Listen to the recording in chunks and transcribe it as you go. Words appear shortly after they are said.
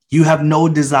You have no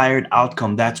desired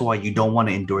outcome. That's why you don't want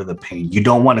to endure the pain. You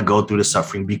don't want to go through the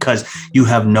suffering because you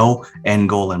have no end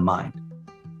goal in mind.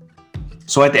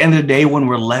 So at the end of the day, when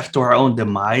we're left to our own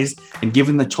demise and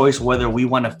given the choice whether we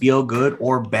want to feel good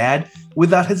or bad,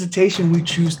 without hesitation, we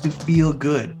choose to feel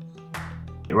good.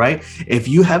 Right? If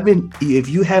you have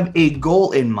a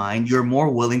goal in mind, you're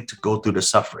more willing to go through the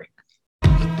suffering.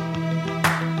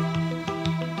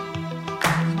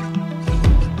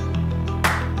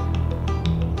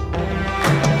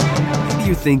 Maybe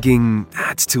you're thinking,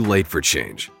 it's too late for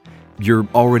change. You're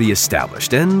already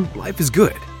established and life is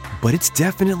good, but it's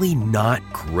definitely not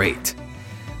great.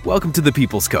 Welcome to The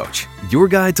People's Coach, your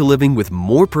guide to living with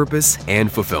more purpose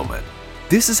and fulfillment.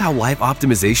 This is how life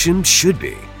optimization should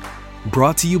be.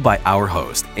 Brought to you by our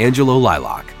host, Angelo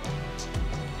Lilac.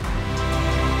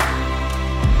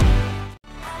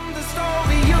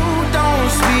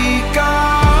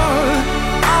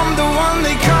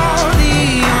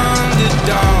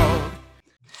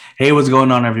 Hey, what's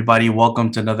going on, everybody?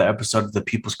 Welcome to another episode of the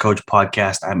People's Coach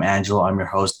podcast. I'm Angelo, I'm your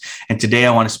host. And today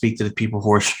I want to speak to the people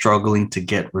who are struggling to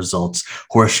get results,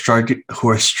 who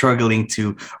are struggling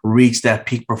to reach that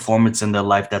peak performance in their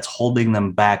life that's holding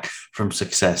them back from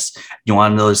success. You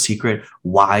want to know the secret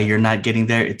why you're not getting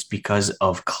there? It's because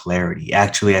of clarity.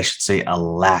 Actually, I should say a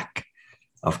lack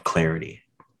of clarity.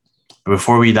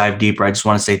 Before we dive deeper, I just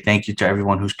want to say thank you to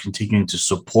everyone who's continuing to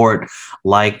support,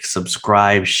 like,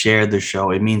 subscribe, share the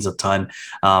show. It means a ton.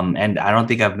 And I don't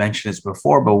think I've mentioned this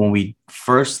before, but when we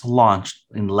first launched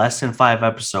in less than 5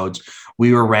 episodes,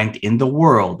 we were ranked in the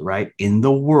world, right? In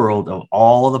the world of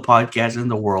all the podcasts in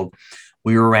the world,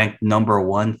 we were ranked number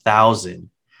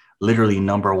 1,000, literally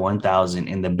number 1,000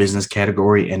 in the business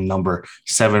category and number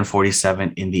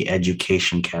 747 in the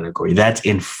education category. That's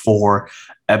in 4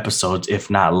 episodes, if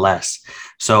not less.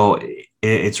 So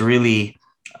it's really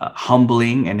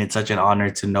humbling, and it's such an honor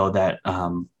to know that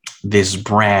this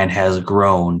brand has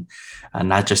grown,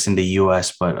 not just in the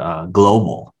US, but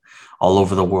global, all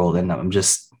over the world. And I'm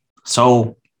just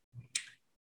so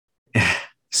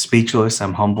speechless.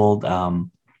 I'm humbled. There's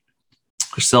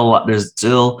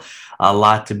still a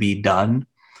lot to be done.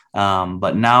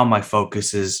 But now my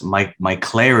focus is my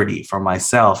clarity for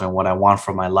myself and what I want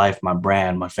from my life, my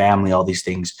brand, my family. All these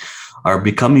things are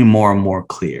becoming more and more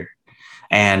clear.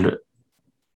 And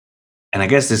I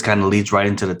guess this kind of leads right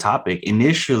into the topic.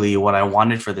 Initially, what I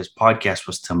wanted for this podcast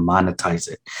was to monetize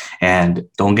it. And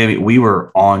don't get me, we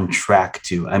were on track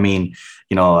to. I mean,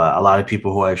 a lot of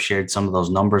people who I've shared some of those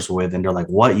numbers with, and they're like,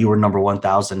 what? You were number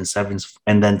 1,007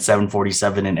 and then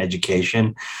 747 in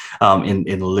education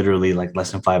in literally like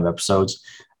less than 5 episodes.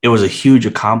 It was a huge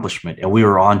accomplishment, and we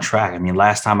were on track. I mean,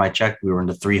 last time I checked, we were in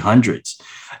the 300s,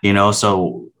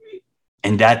 so.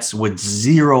 And that's with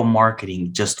zero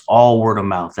marketing, just all word of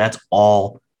mouth. That's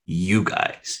all you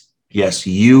guys. Yes,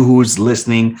 you who's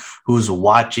listening, who's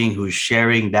watching, who's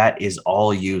sharing, that is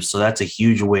all you. So that's a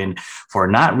huge win for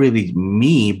not really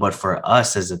me, but for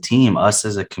us as a team, us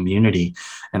as a community.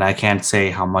 And I can't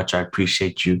say how much I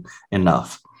appreciate you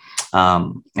enough.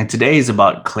 And today is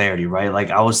about clarity, right? Like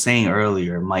I was saying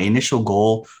earlier, my initial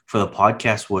goal for the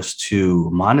podcast was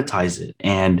to monetize it.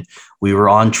 And we were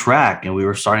on track, and we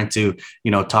were starting to,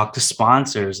 talk to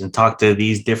sponsors and talk to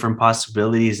these different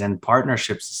possibilities and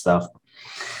partnerships and stuff.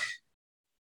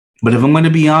 But if I'm going to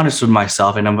be honest with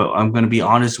myself, and I'm going to be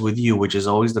honest with you, which is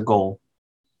always the goal,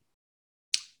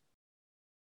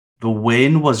 the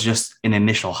win was just an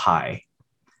initial high,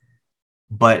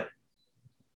 but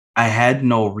I had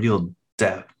no real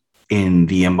depth in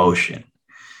the emotion,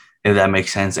 if that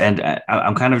makes sense. And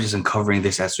I'm kind of just uncovering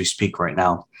this as we speak right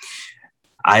now.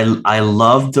 I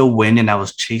love the win, and I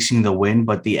was chasing the win,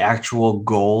 but the actual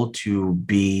goal to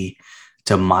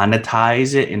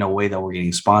monetize it in a way that we're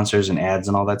getting sponsors and ads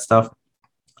and all that stuff,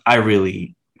 I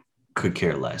really could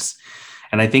care less.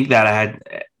 And I think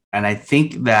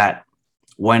that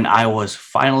when I was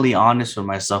finally honest with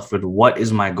myself with what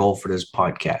is my goal for this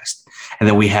podcast, and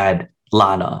then we had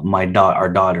Lana, our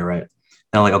daughter, right?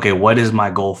 And I'm like, okay, what is my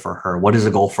goal for her? What is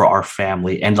the goal for our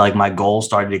family? And like my goal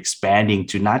started expanding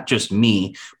to not just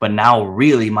me, but now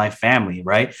really my family,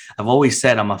 right? I've always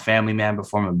said I'm a family man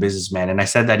before I'm a businessman. And I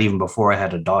said that even before I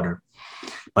had a daughter.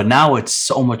 But now it's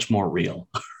so much more real,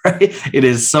 right? It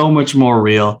is so much more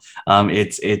real.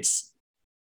 It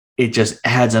just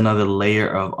adds another layer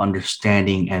of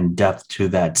understanding and depth to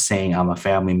that saying I'm a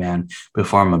family man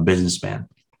before I'm a businessman.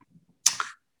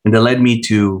 And that led me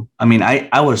to,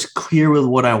 I was clear with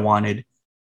what I wanted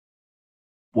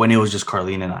when it was just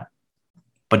Carlene and I.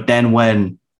 But then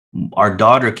when our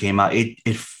daughter came out,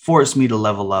 it forced me to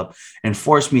level up and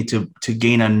forced me to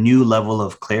gain a new level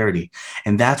of clarity.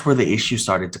 And that's where the issue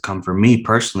started to come for me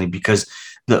personally, because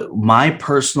my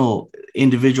personal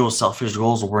individual selfish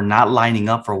goals were not lining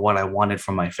up for what I wanted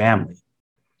from my family.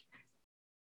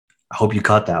 I hope you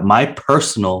caught that.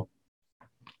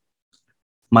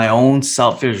 My own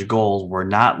selfish goals were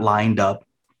not lined up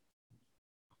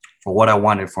for what I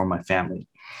wanted for my family.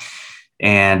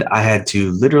 And I had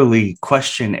to literally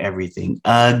question everything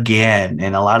again.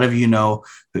 And a lot of you know,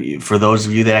 for those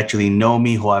of you that actually know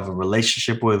me, who I have a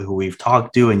relationship with, who we've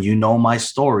talked to, and you know my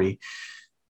story,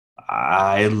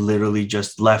 I literally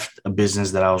just left a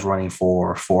business that I was running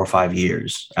for 4 or 5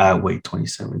 years. Wait,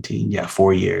 2017. Yeah,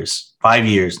 4 years, 5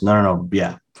 years. No.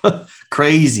 Yeah.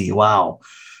 Crazy. Wow.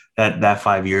 That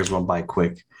 5 years went by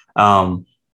quick.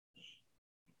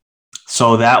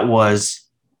 So that was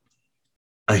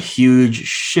a huge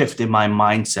shift in my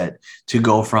mindset to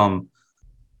go from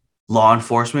law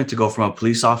enforcement, to go from a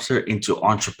police officer into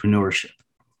entrepreneurship.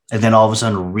 And then all of a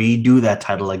sudden redo that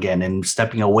title again and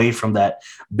stepping away from that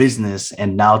business.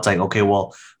 And now it's like, okay,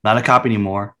 well, not a cop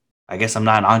anymore. I guess I'm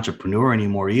not an entrepreneur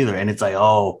anymore either. And it's like,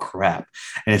 oh crap.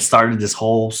 And it started this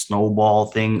whole snowball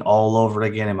thing all over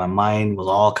again. And my mind was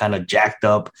all kind of jacked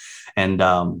up. And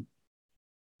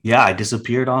yeah, I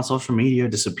disappeared on social media,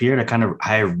 disappeared.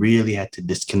 I really had to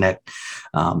disconnect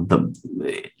from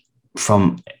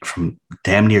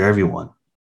damn near everyone,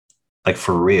 like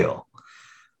for real.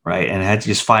 Right. And I had to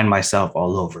just find myself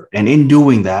all over. And in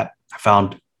doing that, I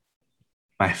found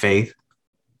my faith.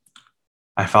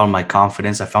 I found my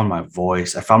confidence. I found my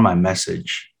voice. I found my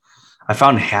message. I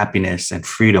found happiness and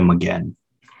freedom again.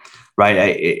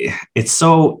 Right. It's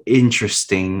so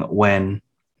interesting when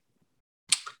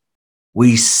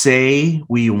we say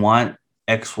we want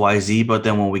XYZ, but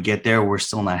then when we get there, we're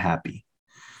still not happy.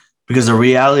 Because the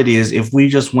reality is, if we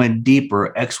just went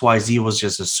deeper, XYZ was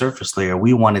just a surface layer.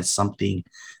 We wanted something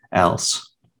else.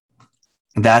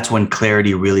 That's when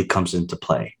clarity really comes into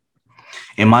play.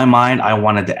 In my mind, I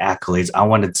wanted the accolades. I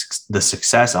wanted the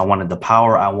success. I wanted the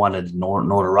power. I wanted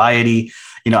notoriety.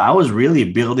 I was really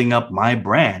building up my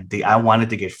brand. I wanted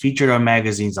to get featured on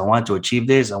magazines. I wanted to achieve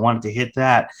this. I wanted to hit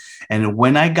that. And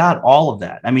when I got all of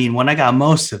that, when I got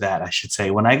most of that, I should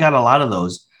say, when I got a lot of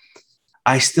those,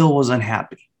 I still was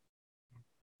unhappy.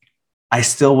 And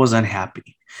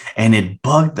it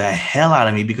bugged the hell out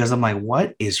of me, because I'm like,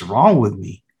 what is wrong with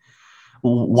me?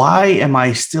 Why am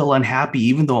I still unhappy,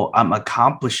 even though I'm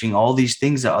accomplishing all these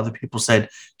things that other people said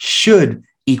should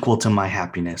equal to my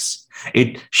happiness?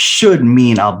 It should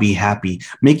mean I'll be happy.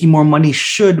 Making more money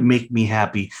should make me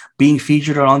happy. Being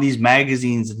featured on all these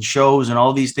magazines and shows and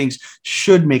all these things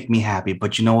should make me happy.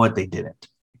 But you know what? They didn't.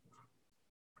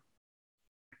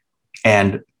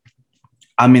 And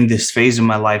I'm in this phase in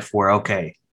my life where,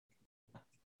 okay,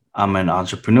 I'm an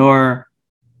entrepreneur.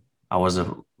 I was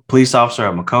a police officer.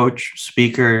 I'm a coach,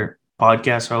 speaker,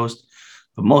 podcast host.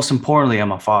 But most importantly,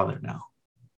 I'm a father now.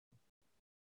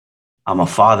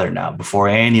 Before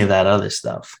any of that other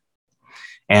stuff.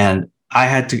 And I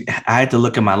had to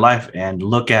look at my life and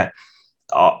look at,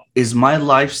 is my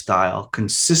lifestyle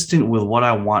consistent with what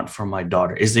I want from my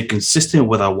daughter? Is it consistent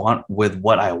with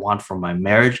what I want from my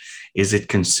marriage? Is it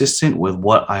consistent with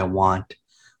what I want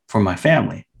for my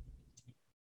family?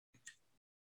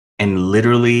 And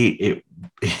literally,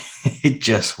 it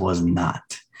just was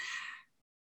not.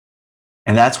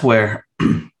 And that's where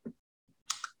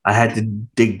I had to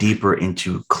dig deeper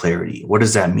into clarity. What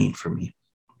does that mean for me?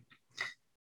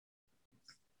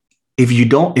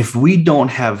 If we don't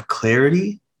have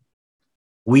clarity,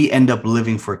 we end up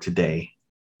living for today.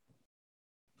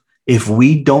 If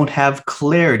we don't have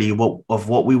clarity of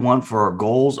what we want for our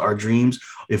goals, our dreams,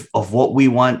 of what we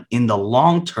want in the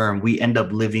long term, we end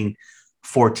up living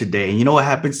for today. And you know what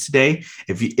happens today?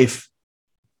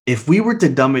 If we were to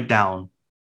dumb it down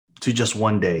to just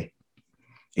one day,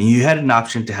 and you had an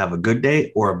option to have a good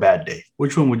day or a bad day,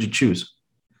 which one would you choose?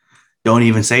 Don't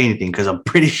even say anything, because I'm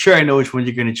pretty sure I know which one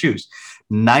you're going to choose.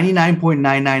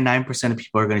 99.999% of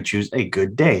people are going to choose a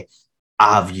good day.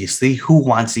 Obviously, who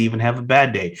wants to even have a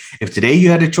bad day? If today you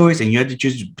had a choice and you had to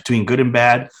choose between good and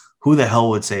bad, who the hell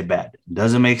would say bad?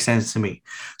 Doesn't make sense to me.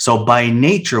 So by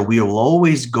nature, we will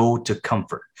always go to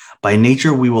comfort. By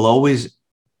nature, we will always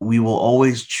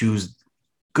choose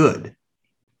good,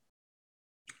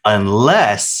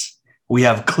 unless we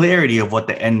have clarity of what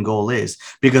the end goal is.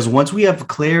 Because once we have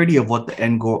clarity of what the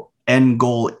end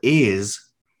goal is,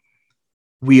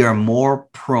 we are more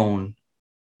prone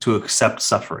to accept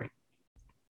suffering.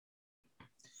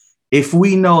 If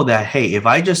we know that, hey, if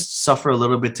I just suffer a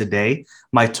little bit today,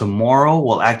 my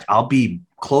tomorrow I'll be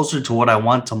closer to what I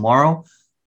want tomorrow,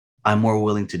 I'm more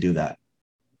willing to do that.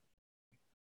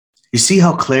 You see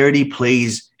how clarity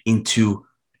plays into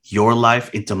your life,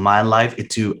 into my life,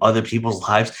 into other people's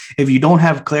lives. If you don't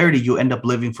have clarity, you end up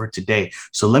living for today.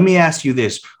 So let me ask you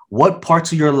this. What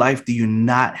parts of your life do you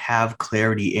not have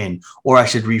clarity in? Or I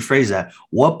should rephrase that.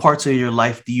 What parts of your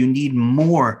life do you need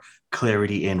more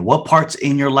clarity in? What parts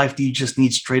in your life do you just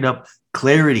need straight up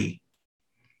clarity?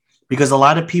 Because a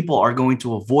lot of people are going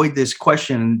to avoid this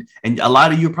question. And a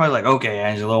lot of you are probably like, okay,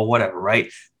 Angelo, whatever,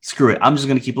 right? Screw it. I'm just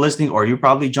going to keep listening, or you're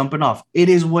probably jumping off. It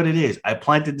is what it is. I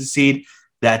planted the seed.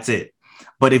 That's it.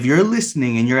 But if you're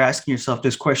listening and you're asking yourself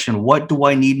this question, what do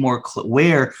I need more?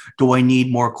 Where do I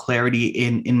need more clarity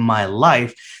in my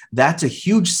life? That's a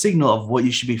huge signal of what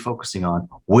you should be focusing on,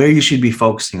 where you should be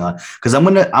focusing on. Because I'm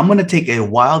gonna take a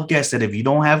wild guess that if you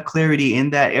don't have clarity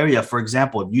in that area, for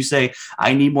example, if you say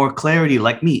I need more clarity,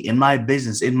 like me, in my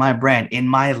business, in my brand, in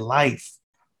my life,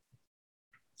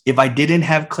 if I didn't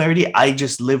have clarity, I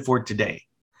just live for today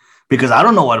because I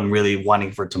don't know what I'm really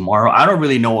wanting for tomorrow. I don't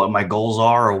really know what my goals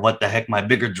are or what the heck my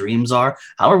bigger dreams are.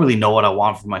 I don't really know what I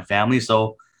want for my family.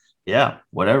 So, yeah,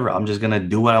 whatever. I'm just going to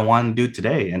do what I want to do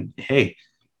today. And hey,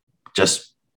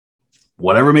 just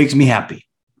whatever makes me happy,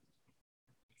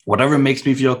 whatever makes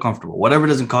me feel comfortable, whatever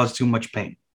doesn't cause too much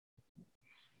pain.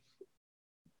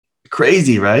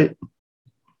 Crazy, right?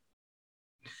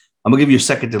 I'm going to give you a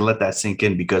second to let that sink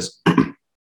in because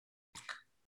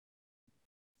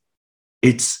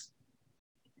it's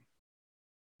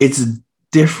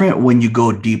different when you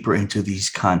go deeper into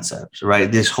these concepts,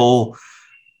 right? This whole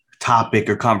topic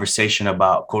or conversation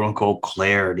about quote unquote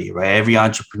clarity, right? Every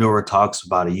entrepreneur talks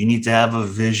about it. You need to have a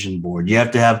vision board. You have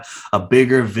to have a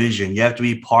bigger vision. You have to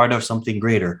be part of something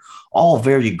greater. All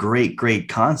very great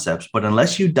concepts. But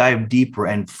unless you dive deeper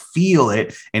and feel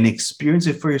it and experience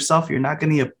it for yourself, you're not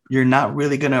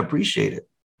really going to appreciate it.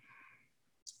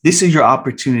 This is your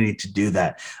opportunity to do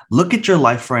that. Look at your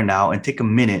life right now and take a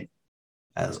minute,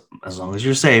 as long as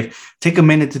you're safe, take a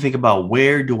minute to think about,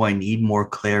 where do I need more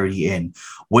clarity in?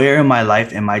 Where in my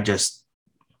life am I just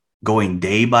going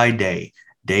day by day,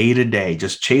 day to day,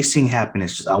 just chasing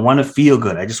happiness? I want to feel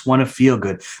good. I just want to feel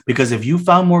good. Because if you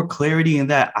found more clarity in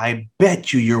that, I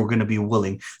bet you're going to be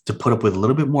willing to put up with a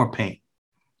little bit more pain.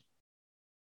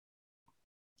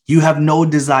 You have no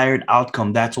desired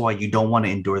outcome. That's why you don't want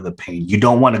to endure the pain. You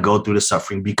don't want to go through the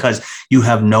suffering because you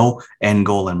have no end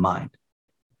goal in mind.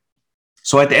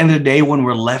 So at the end of the day, when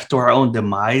we're left to our own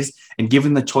demise and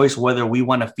given the choice whether we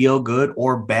want to feel good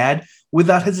or bad,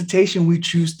 without hesitation, we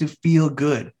choose to feel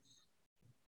good.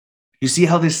 You see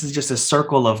how this is just a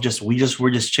circle of we're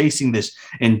just chasing this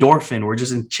endorphin.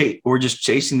 We're just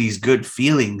chasing these good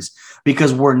feelings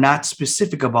because we're not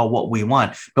specific about what we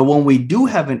want. But when we do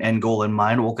have an end goal in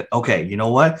mind, okay, you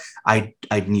know what? I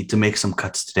need to make some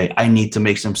cuts today. I need to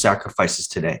make some sacrifices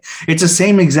today. It's the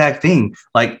same exact thing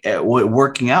like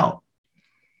working out.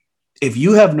 If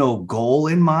you have no goal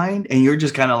in mind and you're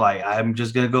just kind of like, I'm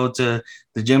just going to go to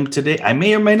the gym today. I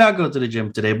may or may not go to the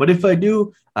gym today, but if I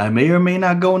do, I may or may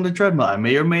not go on the treadmill. I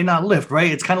may or may not lift,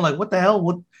 right? It's kind of like, what the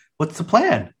hell? What's the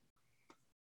plan?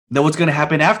 Then what's going to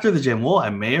happen after the gym? Well, I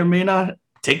may or may not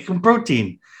take some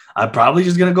protein. I'm probably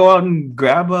just going to go out and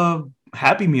grab a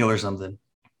Happy Meal or something.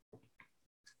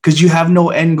 Because you have no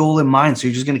end goal in mind. So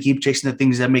you're just going to keep chasing the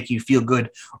things that make you feel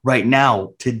good right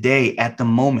now, today, at the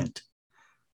moment.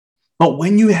 But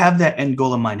when you have that end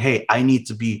goal in mind, hey, I need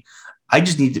to be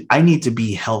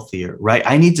healthier, right?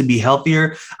 I need to be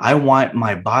healthier. I want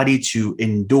my body to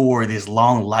endure this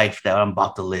long life that I'm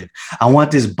about to live. I want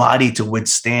this body to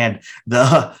withstand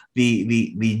the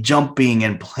jumping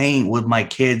and playing with my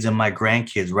kids and my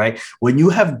grandkids, right? When you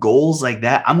have goals like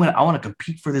that, I want to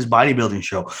compete for this bodybuilding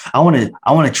show. I want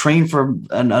to train for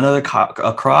another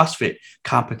CrossFit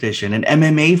competition, an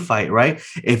MMA fight, right?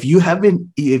 If you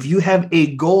have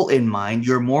a goal in mind,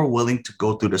 you're more willing to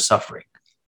go through the suffering.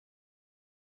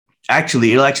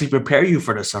 It'll actually prepare you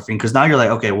for the suffering because now you're like,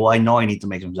 okay, well, I know I need to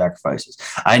make some sacrifices.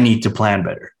 I need to plan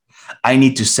better. I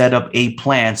need to set up a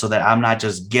plan so that I'm not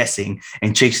just guessing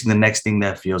and chasing the next thing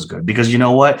that feels good. Because you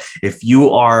know what? If you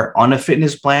are on a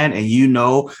fitness plan and you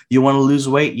know you want to lose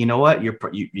weight, you know what?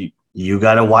 You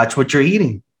got to watch what you're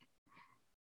eating.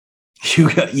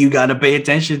 You got to pay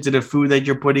attention to the food that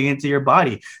you're putting into your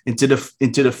body, into the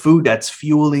food that's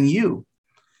fueling you.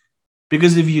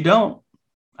 Because if you don't,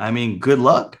 I mean, good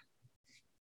luck.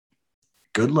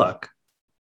 Good luck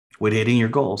with hitting your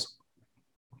goals.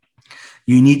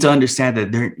 You need to understand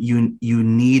that you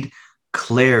need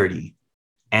clarity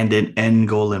and an end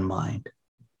goal in mind.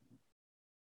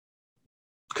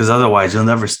 Because otherwise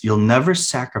you'll never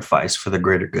sacrifice for the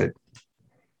greater good.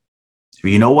 If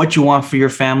you know what you want for your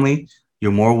family,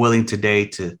 You're more willing today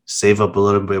to save up a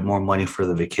little bit more money for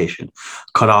the vacation,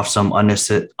 cut off some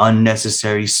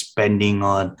unnecessary spending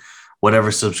on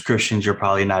whatever subscriptions you're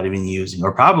probably not even using,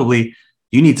 or probably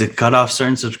you need to cut off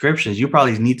certain subscriptions. You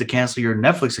probably need to cancel your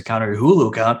Netflix account or your Hulu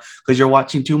account because you're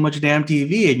watching too much damn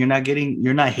TV and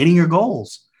you're not hitting your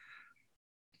goals.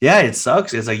 Yeah, it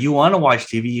sucks. It's like you want to watch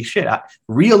TV. Shit,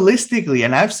 realistically,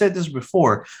 and I've said this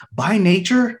before, by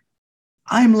nature,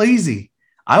 I'm lazy.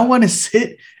 I want to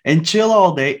sit and chill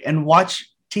all day and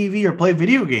watch TV or play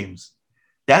video games.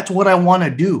 That's what I want to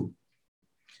do.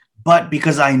 But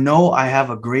because I know I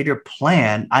have a greater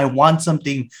plan, I want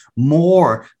something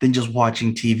more than just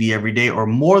watching TV every day or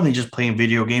more than just playing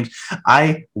video games.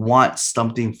 I want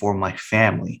something for my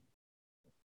family.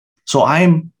 So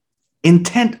I'm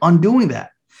intent on doing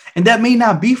that. And that may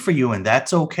not be for you, and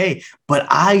that's okay. But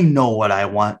I know what I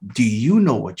want. Do you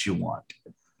know what you want?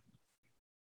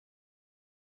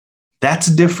 That's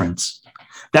the difference.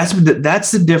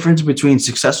 That's the difference between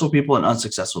successful people and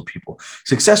unsuccessful people.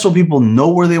 Successful people know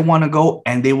where they want to go,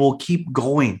 and they will keep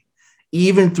going,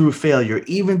 even through failure,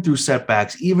 even through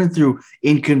setbacks, even through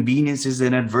inconveniences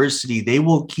and adversity. They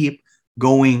will keep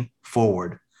going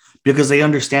forward because they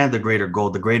understand the greater goal,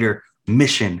 the greater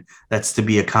mission that's to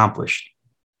be accomplished.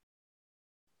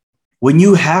 When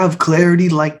you have clarity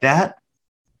like that,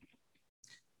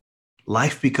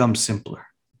 life becomes simpler.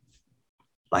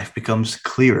 Life becomes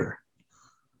clearer.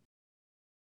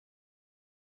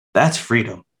 That's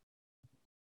freedom.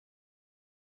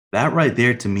 That right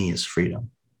there to me is freedom.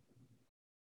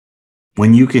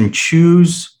 When you can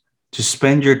choose to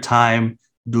spend your time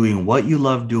doing what you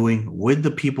love doing with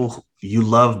the people you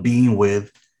love being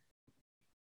with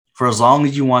for as long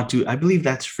as you want to, I believe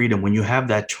that's freedom when you have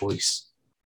that choice.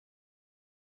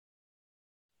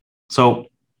 So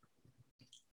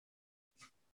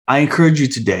I encourage you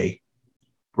today,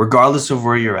 regardless of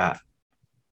where you're at,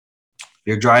 if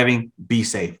you're driving, be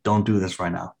safe. Don't do this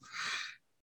right now.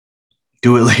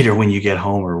 Do it later when you get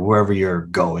home or wherever you're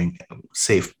going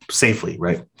safely,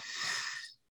 right?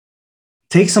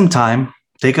 Take some time,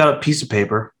 take out a piece of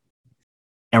paper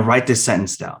and write this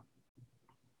sentence down.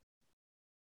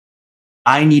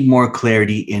 I need more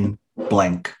clarity in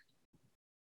blank.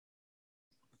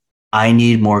 I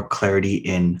need more clarity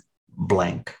in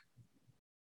blank.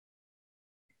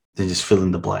 Then just fill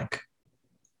in the blank.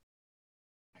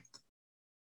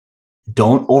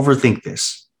 Don't overthink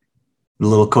this. A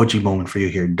little coaching moment for you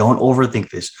here. Don't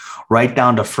overthink this. Write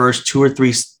down the first 2 or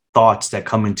 3 thoughts that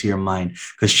come into your mind,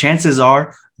 because chances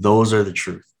are those are the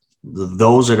truth.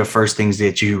 Those are the first things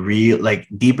that you like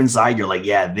deep inside. You're like,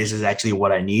 yeah, this is actually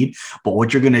what I need. But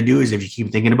what you're going to do is if you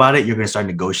keep thinking about it, you're going to start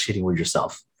negotiating with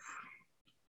yourself.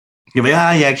 You're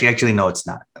like, yeah, actually, no, it's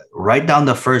not. Write down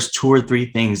the first 2 or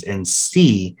 3 things and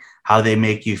see how they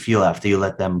make you feel after you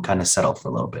let them kind of settle for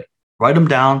a little bit. Write them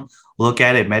down, look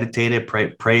at it, meditate it,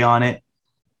 pray on it,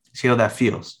 see how that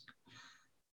feels.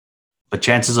 But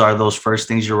chances are those first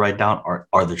things you write down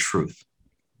are the truth.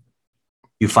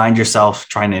 You find yourself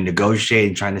trying to negotiate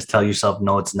and trying to tell yourself,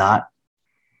 no, it's not.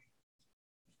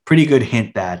 Pretty good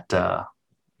hint that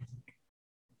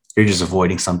you're just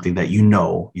avoiding something that you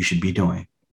know you should be doing.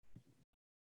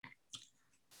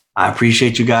 I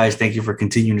appreciate you guys. Thank you for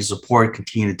continuing to support,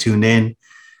 continue to tune in.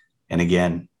 And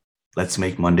again, let's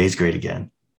make Mondays great again.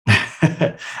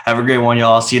 Have a great one,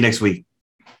 y'all. I'll see you next week.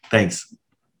 Thanks.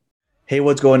 Hey,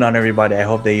 what's going on, everybody? I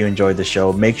hope that you enjoyed the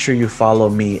show. Make sure you follow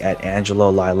me at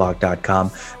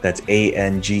angeloliloc.com. That's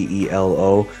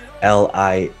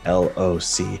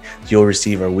ANGELOLILOC. You'll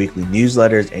receive our weekly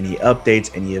newsletters, any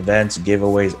updates, any events,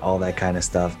 giveaways, all that kind of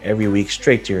stuff every week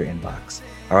straight to your inbox.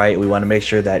 All right, we want to make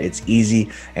sure that it's easy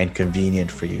and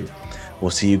convenient for you.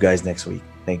 We'll see you guys next week.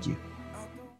 Thank you.